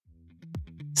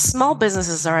Small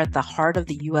businesses are at the heart of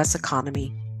the U.S.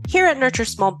 economy. Here at Nurture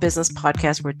Small Business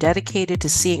Podcast, we're dedicated to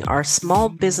seeing our small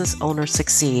business owners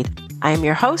succeed. I am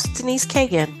your host, Denise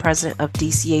Kagan, president of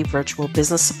DCA Virtual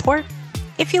Business Support.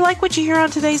 If you like what you hear on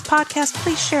today's podcast,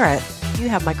 please share it. You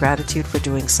have my gratitude for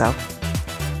doing so.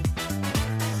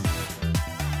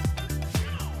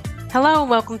 Hello, and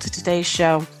welcome to today's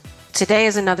show. Today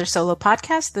is another solo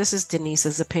podcast. This is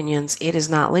Denise's opinions. It is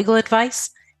not legal advice,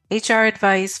 HR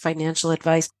advice, financial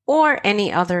advice, or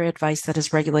any other advice that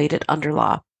is regulated under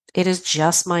law. It is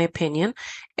just my opinion.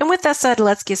 And with that said,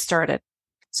 let's get started.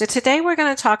 So today we're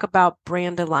going to talk about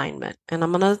brand alignment. And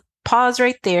I'm going to pause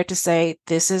right there to say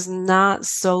this is not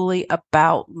solely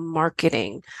about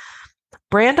marketing.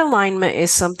 Brand alignment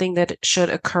is something that should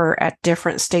occur at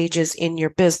different stages in your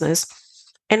business,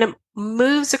 and it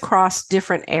moves across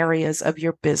different areas of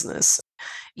your business.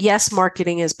 Yes,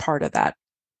 marketing is part of that.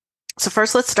 So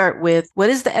first, let's start with what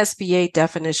is the SBA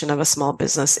definition of a small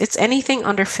business? It's anything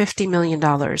under $50 million.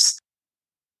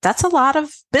 That's a lot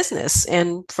of business.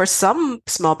 And for some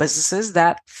small businesses,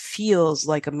 that feels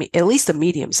like at least a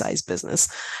medium-sized business.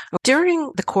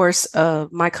 During the course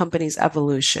of my company's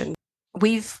evolution,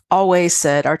 we've always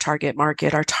said our target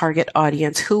market, our target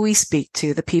audience, who we speak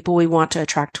to, the people we want to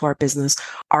attract to our business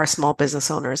are small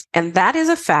business owners. And that is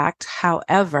a fact.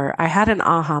 However, I had an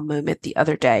aha moment the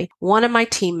other day. One of my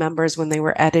team members, when they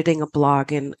were editing a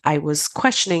blog, and I was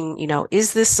questioning,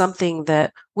 is this something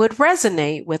that would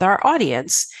resonate with our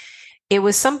audience? It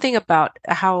was something about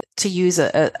how to use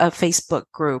a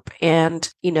Facebook group. And,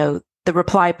 the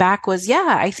reply back was,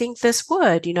 yeah, I think this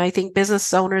would. I think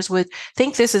business owners would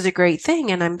think this is a great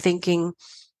thing. And I'm thinking,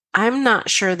 I'm not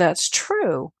sure that's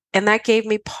true. And that gave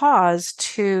me pause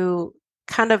to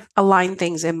kind of align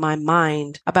things in my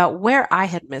mind about where I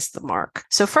had missed the mark.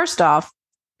 So first off,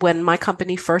 when my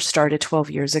company first started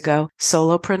 12 years ago,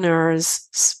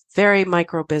 solopreneurs, very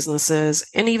micro businesses,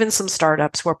 and even some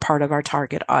startups were part of our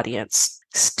target audience,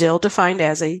 still defined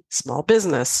as a small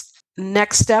business.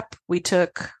 Next step, we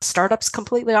took startups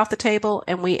completely off the table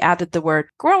and we added the word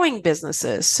growing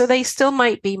businesses. So they still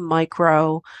might be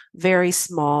micro, very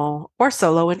small, or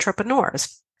solo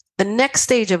entrepreneurs. The next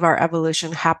stage of our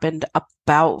evolution happened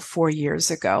about 4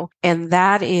 years ago. And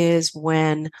that is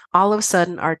when all of a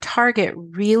sudden our target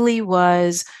really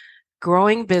was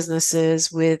growing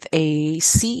businesses with a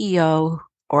CEO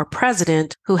or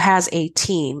president who has a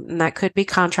team, and that could be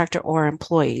contractor or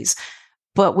employees.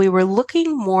 But we were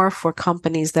looking more for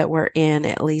companies that were in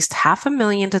at least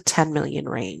 $500,000 to $10 million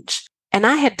range. And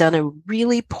I had done a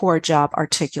really poor job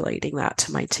articulating that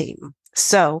to my team.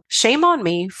 So shame on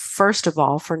me, first of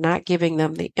all, for not giving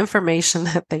them the information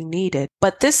that they needed.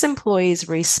 But this employee's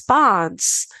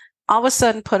response all of a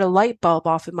sudden put a light bulb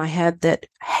off in my head that,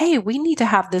 hey, we need to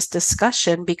have this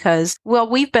discussion because,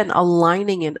 we've been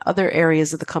aligning in other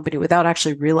areas of the company without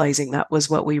actually realizing that was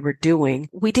what we were doing.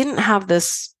 We didn't have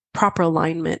this proper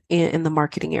alignment in the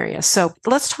marketing area. So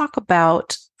let's talk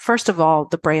about, first of all,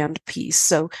 the brand piece.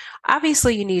 So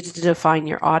obviously you needed to define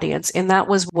your audience. And that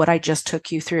was what I just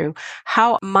took you through.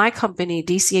 How my company,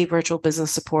 DCA Virtual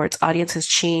Business Support's audience has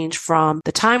changed from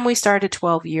the time we started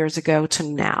 12 years ago to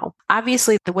now.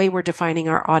 Obviously, the way we're defining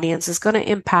our audience is going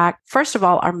to impact, first of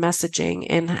all, our messaging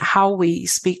and how we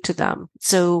speak to them.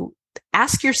 So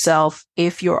ask yourself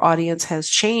if your audience has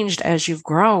changed as you've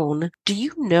grown. Do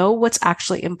you know what's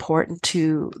actually important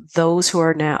to those who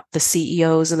are now the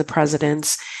CEOs and the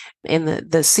presidents and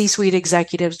the C-suite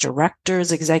executives,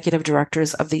 executive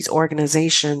directors of these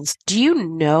organizations? Do you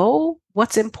know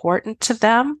what's important to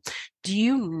them? Do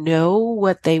you know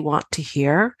what they want to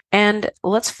hear? And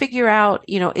let's figure out,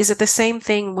 is it the same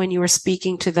thing when you were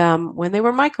speaking to them when they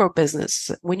were micro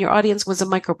business, when your audience was a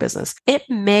micro business? It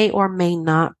may or may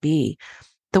not be.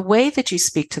 The way that you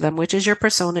speak to them, which is your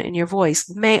persona and your voice,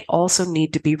 may also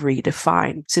need to be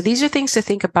redefined. So these are things to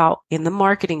think about in the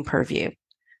marketing purview.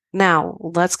 Now,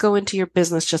 let's go into your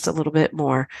business just a little bit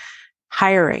more.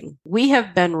 Hiring. We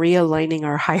have been realigning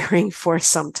our hiring for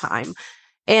some time.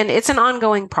 And it's an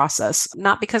ongoing process,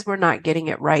 not because we're not getting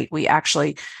it right. We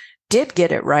actually did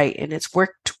get it right and it's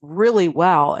worked really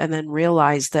well. And then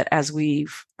realized that as we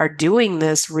are doing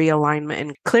this realignment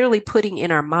and clearly putting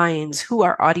in our minds who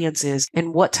our audience is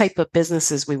and what type of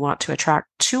businesses we want to attract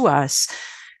to us,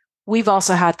 we've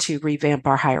also had to revamp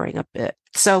our hiring a bit.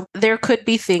 So there could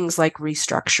be things like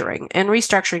restructuring, and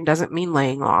restructuring doesn't mean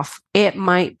laying off. It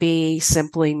might be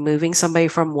simply moving somebody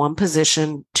from one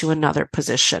position to another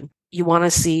position. You want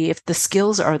to see if the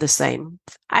skills are the same.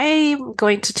 I'm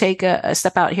going to take a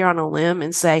step out here on a limb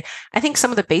and say, I think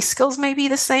some of the base skills may be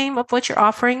the same of what you're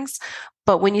offering,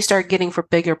 But when you start getting for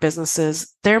bigger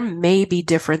businesses, there may be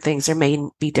different things. There may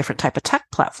be different type of tech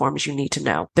platforms you need to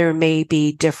know. There may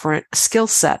be different skill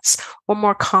sets or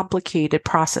more complicated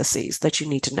processes that you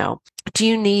need to know. Do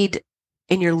you need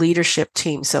in your leadership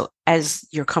team? So as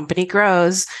your company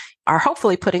grows, are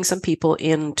hopefully putting some people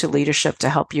into leadership to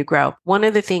help you grow. One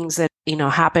of the things that,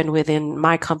 happened within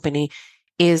my company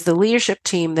is the leadership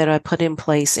team that I put in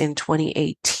place in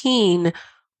 2018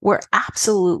 were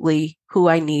absolutely who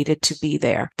I needed to be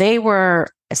there. They were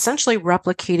essentially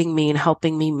replicating me and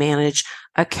helping me manage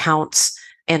accounts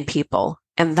and people.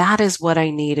 And that is what I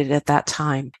needed at that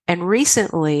time. And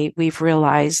recently, we've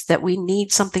realized that we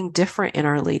need something different in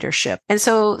our leadership. And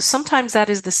so sometimes that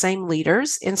is the same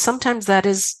leaders, and sometimes that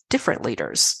is different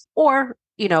leaders. Or,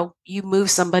 you move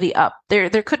somebody up. There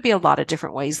could be a lot of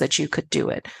different ways that you could do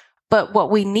it. But what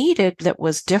we needed that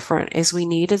was different is we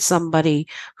needed somebody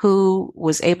who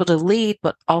was able to lead,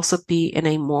 but also be in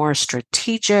a more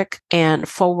strategic and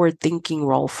forward-thinking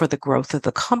role for the growth of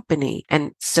the company.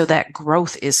 And so that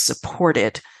growth is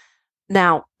supported.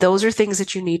 Now, those are things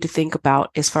that you need to think about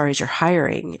as far as your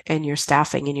hiring and your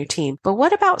staffing and your team. But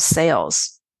what about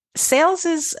sales? Sales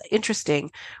is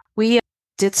interesting. We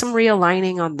did some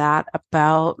realigning on that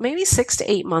about maybe 6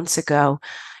 to 8 months ago.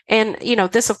 And,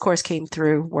 this, of course, came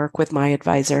through work with my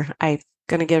advisor. I'm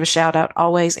going to give a shout out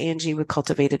always, Angie with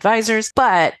Cultivate Advisors.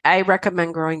 But I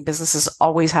recommend growing businesses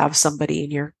always have somebody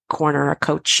in your corner, a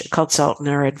coach, a consultant,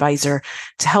 or advisor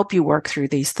to help you work through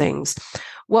these things.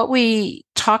 What we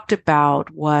talked about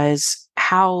was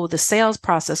how the sales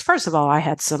process, first of all, I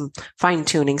had some fine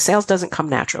tuning. Sales doesn't come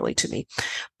naturally to me,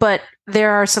 but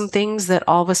there are some things that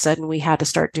all of a sudden we had to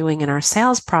start doing in our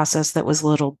sales process that was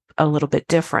a little bit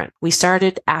different. We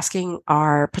started asking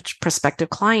our prospective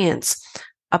clients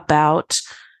about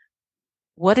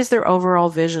what is their overall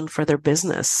vision for their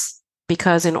business.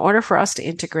 Because in order for us to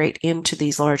integrate into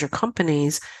these larger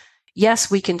companies,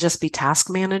 yes, we can just be task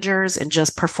managers and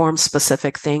just perform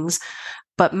specific things.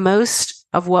 But most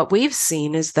of what we've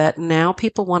seen is that now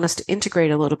people want us to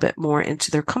integrate a little bit more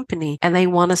into their company, and they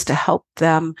want us to help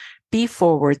them be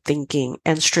forward thinking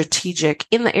and strategic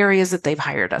in the areas that they've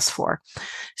hired us for.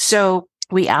 So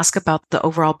we ask about the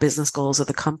overall business goals of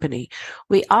the company.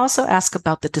 We also ask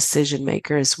about the decision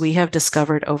makers. We have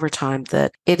discovered over time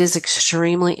that it is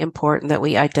extremely important that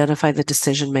we identify the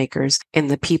decision makers and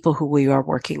the people who we are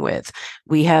working with.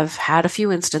 We have had a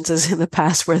few instances in the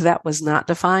past where that was not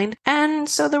defined. And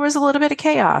so there was a little bit of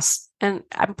chaos. And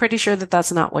I'm pretty sure that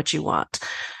that's not what you want.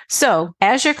 So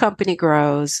as your company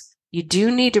grows, you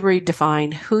do need to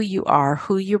redefine who you are,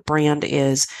 who your brand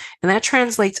is. And that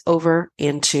translates over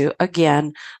into,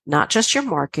 again, not just your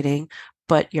marketing,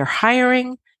 but your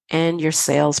hiring and your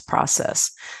sales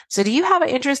process. So do you have an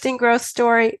interesting growth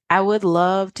story? I would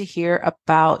love to hear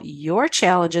about your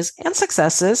challenges and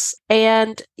successes.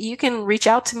 And you can reach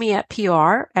out to me at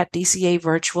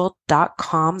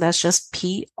pr@dcavirtual.com. That's just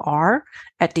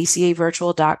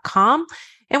pr@dcavirtual.com.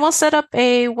 And we'll set up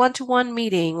a one-to-one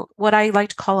meeting, what I like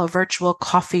to call a virtual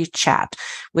coffee chat,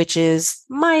 which is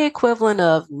my equivalent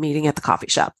of meeting at the coffee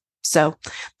shop. So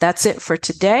that's it for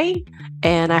today,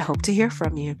 and I hope to hear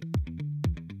from you.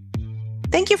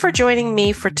 Thank you for joining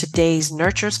me for today's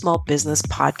Nurture Small Business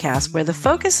podcast, where the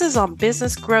focus is on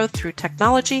business growth through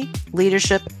technology,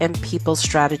 leadership, and people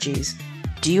strategies.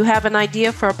 Do you have an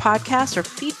idea for a podcast or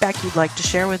feedback you'd like to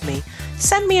share with me?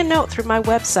 Send me a note through my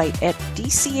website at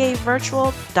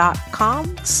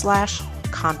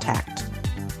dcavirtual.com/contact.